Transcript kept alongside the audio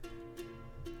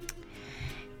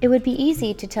It would be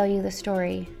easy to tell you the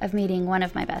story of meeting one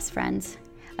of my best friends,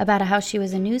 about how she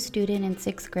was a new student in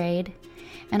 6th grade,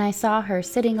 and I saw her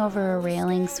sitting over a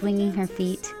railing, swinging her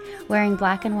feet, wearing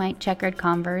black and white checkered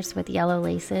Converse with yellow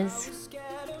laces.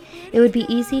 It would be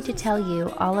easy to tell you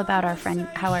all about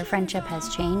how our friendship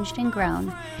has changed and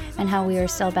grown, and how we are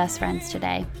still best friends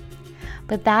today.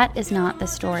 But that is not the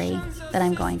story that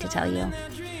I'm going to tell you.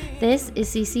 This is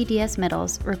CCDS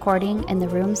Middle's recording in the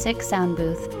Room 6 sound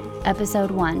booth, Episode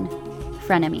 1,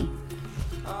 Frenemy.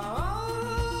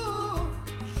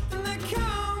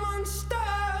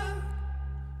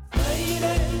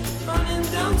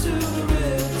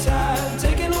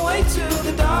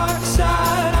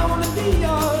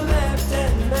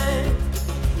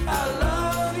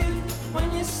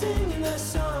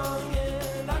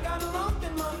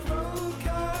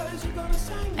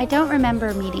 I don't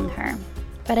remember meeting her,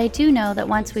 but I do know that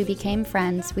once we became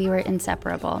friends, we were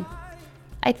inseparable.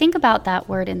 I think about that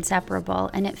word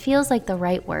inseparable, and it feels like the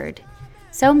right word.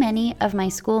 So many of my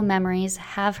school memories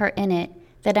have her in it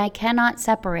that I cannot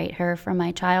separate her from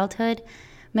my childhood,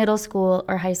 middle school,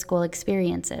 or high school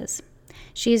experiences.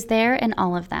 She is there in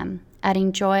all of them,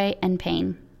 adding joy and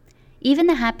pain. Even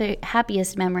the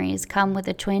happiest memories come with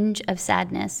a twinge of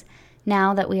sadness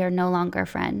now that we are no longer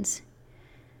friends.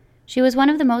 She was one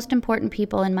of the most important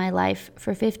people in my life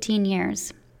for 15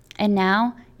 years, and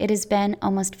now it has been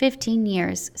almost 15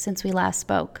 years since we last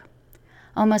spoke.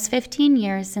 Almost 15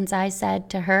 years since I said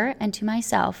to her and to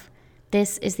myself,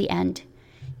 "This is the end.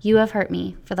 You have hurt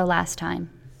me for the last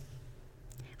time."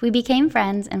 We became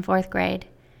friends in 4th grade.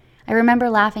 I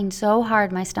remember laughing so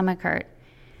hard my stomach hurt.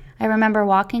 I remember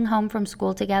walking home from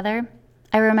school together.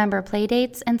 I remember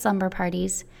playdates and slumber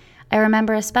parties. I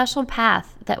remember a special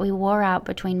path that we wore out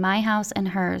between my house and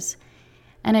hers,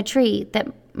 and a tree that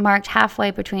marked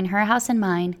halfway between her house and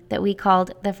mine that we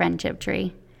called the friendship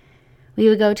tree. We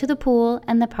would go to the pool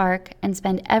and the park and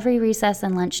spend every recess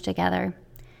and lunch together.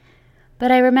 But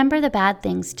I remember the bad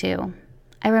things too.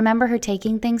 I remember her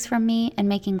taking things from me and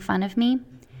making fun of me.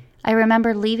 I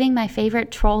remember leaving my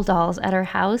favorite troll dolls at her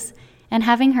house and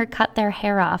having her cut their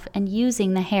hair off and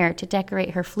using the hair to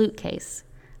decorate her flute case.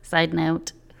 Side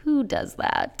note, who does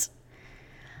that?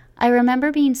 I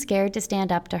remember being scared to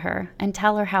stand up to her and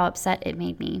tell her how upset it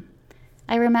made me.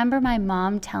 I remember my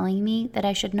mom telling me that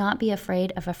I should not be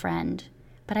afraid of a friend,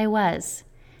 but I was.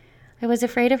 I was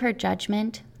afraid of her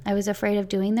judgment. I was afraid of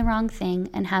doing the wrong thing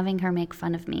and having her make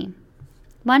fun of me.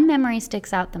 One memory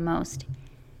sticks out the most.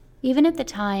 Even at the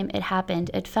time it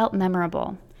happened, it felt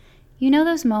memorable. You know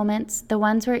those moments, the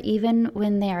ones where even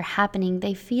when they are happening,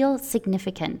 they feel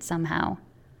significant somehow.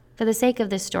 For the sake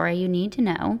of this story, you need to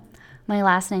know, my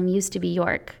last name used to be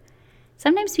York.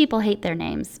 Sometimes people hate their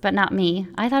names, but not me.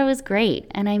 I thought it was great,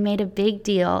 and I made a big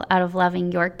deal out of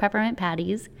loving York peppermint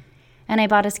patties, and I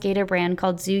bought a skater brand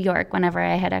called Zoo York whenever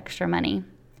I had extra money.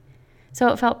 So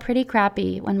it felt pretty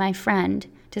crappy when my friend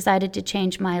decided to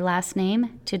change my last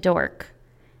name to Dork.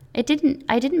 I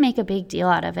didn't make a big deal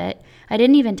out of it. I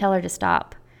didn't even tell her to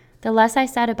stop. The less I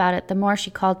said about it, the more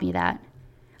she called me that.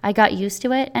 I got used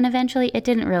to it, and eventually it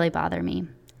didn't really bother me.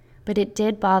 But it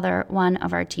did bother one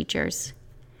of our teachers.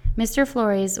 Mr.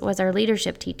 Flores was our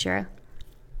leadership teacher,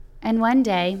 and one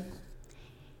day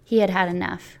he had had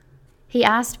enough. He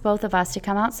asked both of us to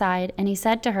come outside, and he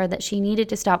said to her that she needed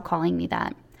to stop calling me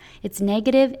that. It's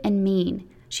negative and mean.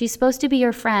 She's supposed to be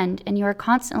your friend, and you are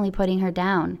constantly putting her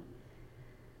down.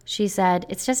 She said,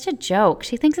 "It's just a joke.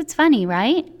 She thinks it's funny,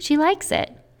 right? She likes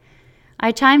it."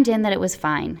 I chimed in that it was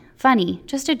fine. Funny,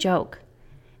 just a joke.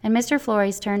 And Mr.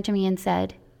 Flores turned to me and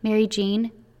said, "Mary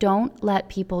Jean, don't let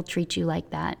people treat you like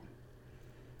that."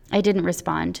 I didn't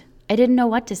respond. I didn't know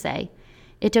what to say.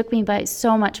 It took me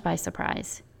so much by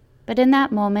surprise. But in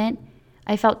that moment,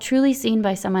 I felt truly seen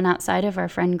by someone outside of our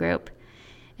friend group.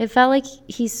 It felt like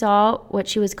he saw what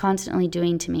she was constantly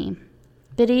doing to me.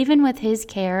 But even with his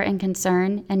care and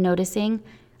concern and noticing,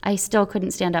 I still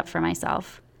couldn't stand up for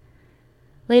myself.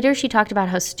 Later, she talked about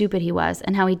how stupid he was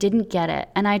and how he didn't get it,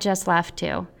 and I just laughed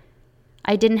too.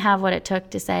 I didn't have what it took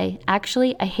to say,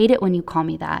 "Actually, I hate it when you call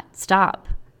me that. Stop."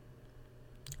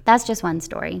 That's just one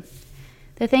story.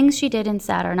 The things she did and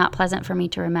said are not pleasant for me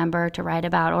to remember, to write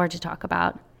about, or to talk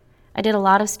about. I did a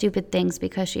lot of stupid things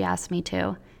because she asked me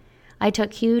to. I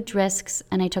took huge risks,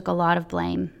 and I took a lot of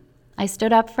blame. I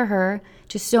stood up for her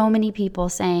to so many people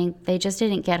saying they just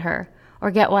didn't get her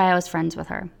or get why I was friends with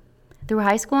her. Through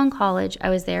high school and college, I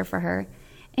was there for her,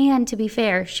 and to be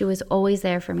fair, she was always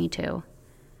there for me too.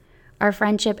 Our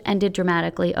friendship ended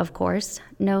dramatically, of course.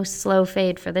 No slow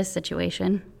fade for this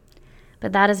situation.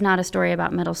 But that is not a story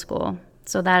about middle school,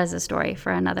 so that is a story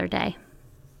for another day.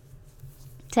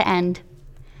 To end,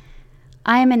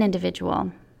 I am an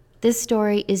individual. This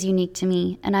story is unique to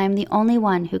me, and I am the only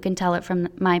one who can tell it from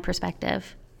my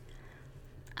perspective.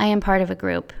 I am part of a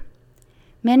group.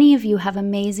 Many of you have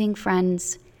amazing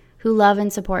friends who love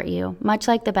and support you, much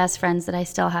like the best friends that I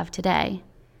still have today.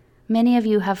 Many of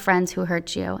you have friends who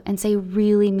hurt you and say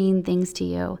really mean things to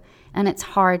you, and it's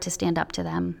hard to stand up to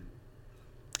them.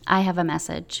 I have a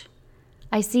message.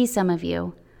 I see some of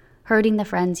you hurting the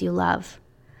friends you love,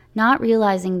 not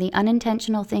realizing the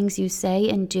unintentional things you say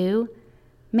and do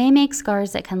may make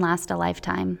scars that can last a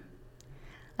lifetime.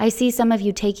 I see some of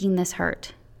you taking this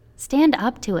hurt. Stand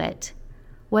up to it.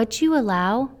 What you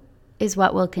allow is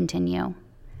what will continue.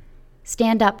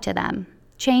 Stand up to them.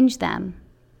 Change them.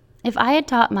 If I had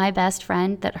taught my best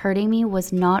friend that hurting me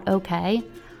was not okay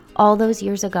all those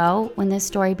years ago when this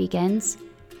story begins,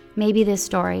 maybe this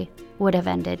story would have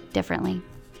ended differently.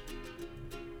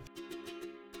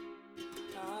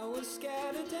 I was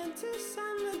scared of dentists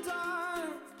and the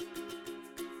dark.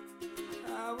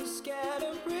 I was scared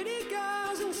of pretty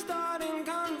girls and starting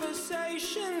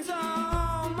conversations.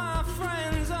 All my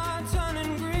friends are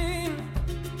turning green.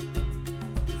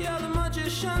 Yeah, the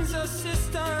magician's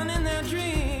assistant in their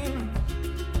dream.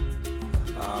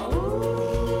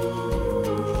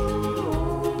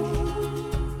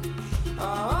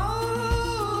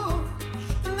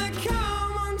 And they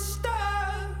come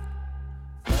unstuck.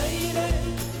 Lady,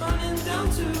 running down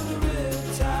to the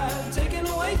riptide, taken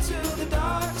away to the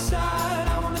dark side.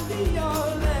 I wanna be your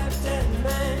left-hand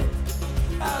man.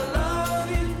 I love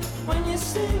you when you're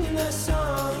singing that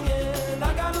song, and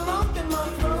I got a lump in my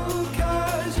throat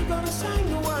 'cause you're gonna sing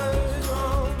the words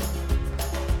wrong.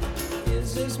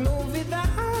 Is this movie that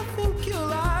I think you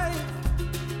like?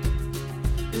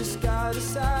 This guy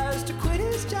decides to quit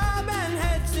his job